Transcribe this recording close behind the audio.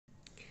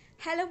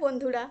Hello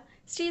বন্ধুরা,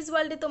 শ্রীজ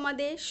ওয়ার্ল্ডে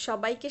তোমাদের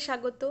সবাইকে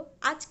স্বাগত।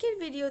 আজকের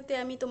ভিডিওতে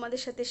আমি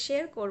তোমাদের সাথে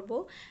শেয়ার করব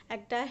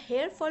একটা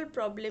হেয়ার ফল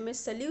প্রবলেমের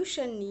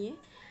সলিউশন নিয়ে।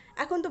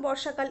 এখন তো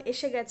বর্ষাকাল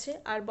এসে গেছে,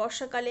 আর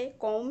বর্ষাকালে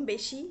কম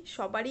বেশি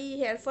সবারই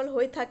হেয়ার ফল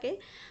হয়ে থাকে।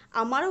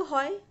 আমারও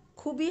হয়,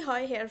 খুবই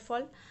হয় হেয়ার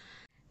ফল।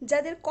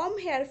 যাদের কম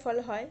হেয়ার ফল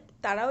হয়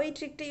তারাও এই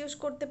ট্রিকটা ইউজ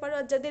করতে পারো,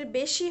 আর যাদের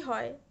বেশি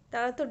হয়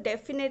তারা তো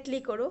ডেফিনেটলি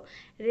করো,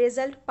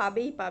 রেজাল্ট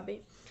পাবেই পাবে।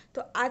 তো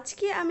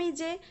আজকে আমি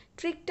যে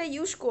ট্রিকটা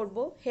ইউজ করব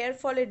হেয়ার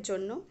ফলের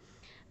জন্য,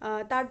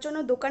 তার জন্য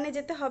দোকানে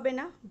যেতে হবে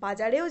না,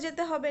 বাজারেও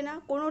যেতে হবে না,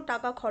 কোনো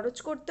টাকা খরচ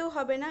করতেও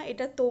হবে না।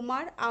 এটা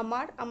তোমার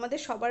আমার আমাদের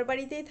সবার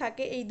বাড়িতেই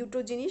থাকে এই দুটো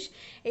জিনিস।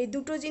 এই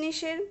দুটো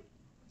জিনিসের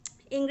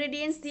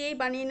ইনগ্রেডিয়েন্টস দিয়েই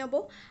বানিয়ে নেব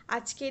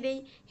আজকের এই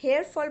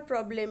হেয়ার ফল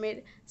প্রবলেমের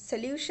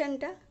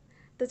সলিউশনটা।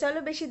 তো চলো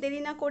বেশি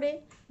দেরি না করে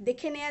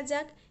দেখে নেওয়া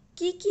যাক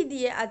কি কি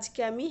দিয়ে আজকে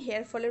আমি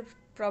হেয়ার ফলের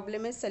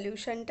প্রবলেমের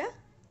সলিউশনটা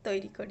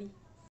তৈরি করি।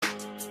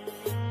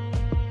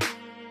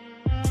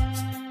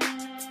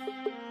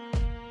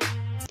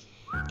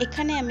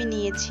 এখানে আমি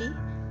নিয়েছি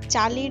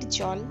চালের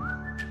জল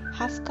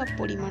হাফ কাপ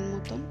পরিমাণ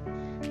মতন।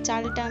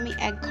 চালটা আমি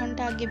 1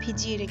 ঘন্টা আগে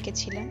ভিজিয়ে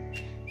রেখেছিলাম।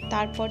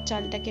 তারপর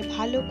চালটাকে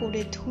ভালো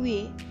করে ধুয়ে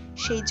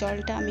সেই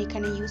জলটা আমি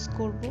এখানে ইউজ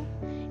করব।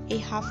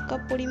 এই হাফ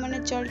কাপ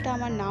পরিমাণের জলটা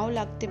আমার নাও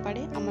লাগতে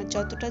পারে, আমার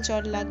যতটা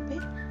জল লাগবে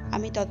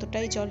আমি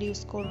ততটাই জল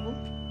ইউজ করব।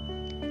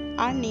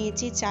 আর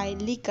নিয়েছি চায়ের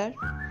লিকার।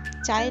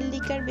 চায়ের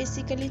লিকার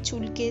বেসিক্যালি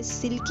চুলকে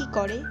সিল্কি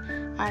করে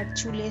আর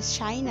চুলে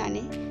শাইন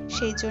আনে,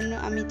 সেই জন্য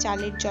আমি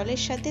চালের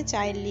জলের সাথে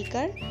চায়ের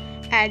লিকার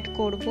অ্যাড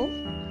করব।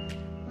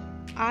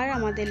 আর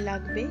আমাদের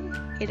লাগবে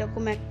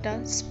এরকম একটা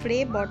স্প্রে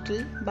বটল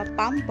বা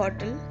পাম্প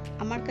বটল।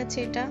 আমার কাছে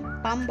এটা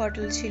পাম্প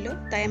বটল ছিল,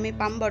 তাই আমি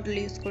পাম্প বটল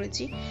ইউজ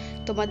করেছি।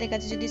 তোমাদের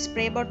কাছে যদি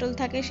স্প্রে বটল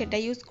থাকে সেটা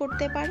ইউজ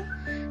করতে পারো,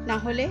 না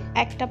হলে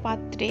একটা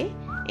পাত্রে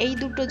এই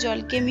দুটো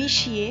জলকে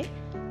মিশিয়ে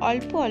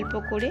অল্প অল্প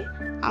করে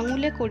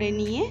আঙুলে করে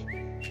নিয়ে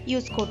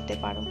ইউজ করতে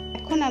পারো।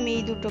 এখন আমি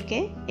এই দুটোকে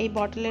এই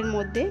বটলের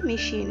মধ্যে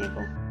মিশিয়ে নেব।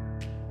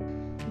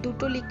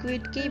 দুটো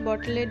লিকুইডকেই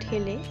বটলে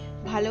ঢেলে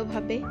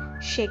ভালোভাবে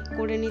শেক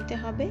করে নিতে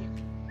হবে,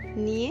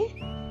 নিয়ে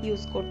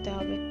ইউজ করতে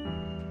হবে।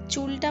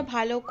 চুলটা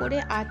ভালো করে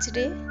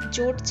আঁচড়ে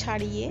জোট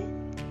ছাড়িয়ে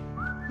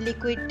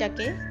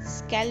লিকুইডটাকে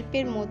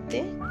স্ক্যাল্পের মধ্যে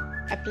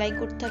অ্যাপ্লাই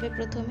করতে হবে।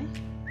 প্রথমে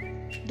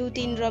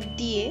 2-3 ড্রপ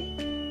দিয়ে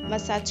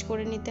ম্যাসাজ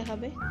করে নিতে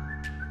হবে।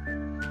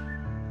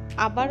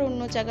 আবার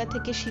অন্য জায়গা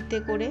থেকে শীতে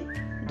করে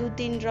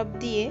 2-3 ড্রপ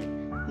দিয়ে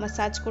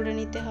ম্যাসাজ করে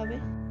নিতে হবে।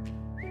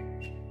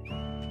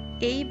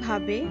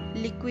 এইভাবে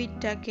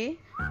লিকুইডটাকে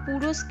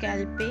পুরো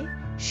স্ক্যাল্পে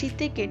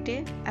শীতে কেটে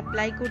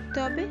অ্যাপ্লাই করতে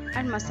হবে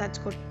আর ম্যাসাজ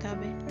করতে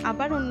হবে।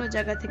 আবার অন্য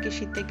জায়গা থেকে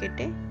শীতে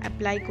কেটে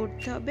অ্যাপ্লাই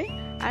করতে হবে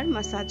আর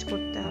ম্যাসাজ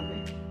করতে হবে।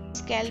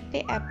 স্ক্যাল্পে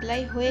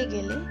অ্যাপ্লাই হয়ে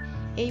গেলে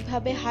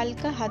এইভাবে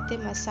হালকা হাতে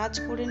ম্যাসাজ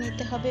করে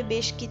নিতে হবে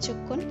বেশ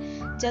কিছুক্ষণ,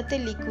 যাতে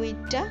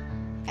লিকুইডটা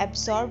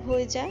অ্যাবজর্ব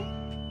হয়ে যায়।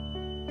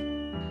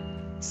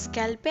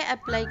 স্ক্যাল্পে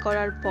অ্যাপ্লাই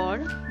করার পর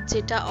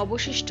যেটা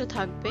অবশিষ্ট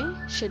থাকবে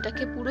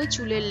সেটাকে পুরো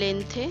চুলের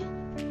লেন্থে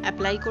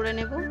অ্যাপ্লাই করে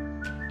নেব।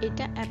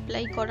 এটা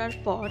অ্যাপ্লাই করার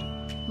পর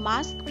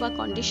মাস্ক বা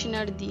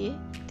কন্ডিশনার দিয়ে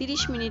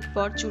 30 মিনিট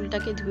পর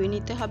চুলটাকে ধুয়ে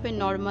নিতে হবে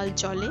নর্মাল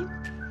জলে।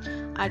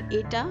 আর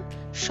এটা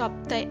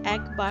সপ্তাহে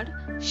একবার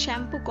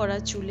শ্যাম্পু করা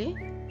চুলে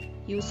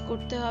ইউজ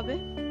করতে হবে,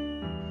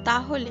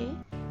 তাহলে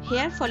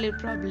হেয়ার ফলের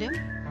প্রবলেম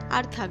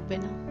আর থাকবে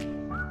না।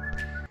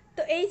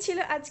 তো এই ছিল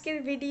আজকের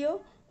ভিডিও।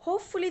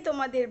 হোপফুলি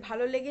তোমাদের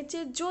ভালো লেগেছে।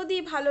 যদি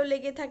ভালো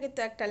লেগে থাকে তো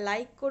একটা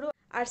লাইক করো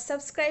আর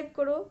সাবস্ক্রাইব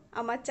করো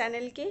আমার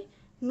চ্যানেলকে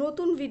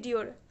নতুন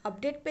ভিডিওর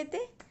আপডেট পেতে।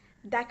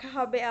 দেখা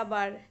হবে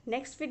আবার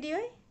নেক্সট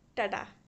ভিডিওয়। টাটা।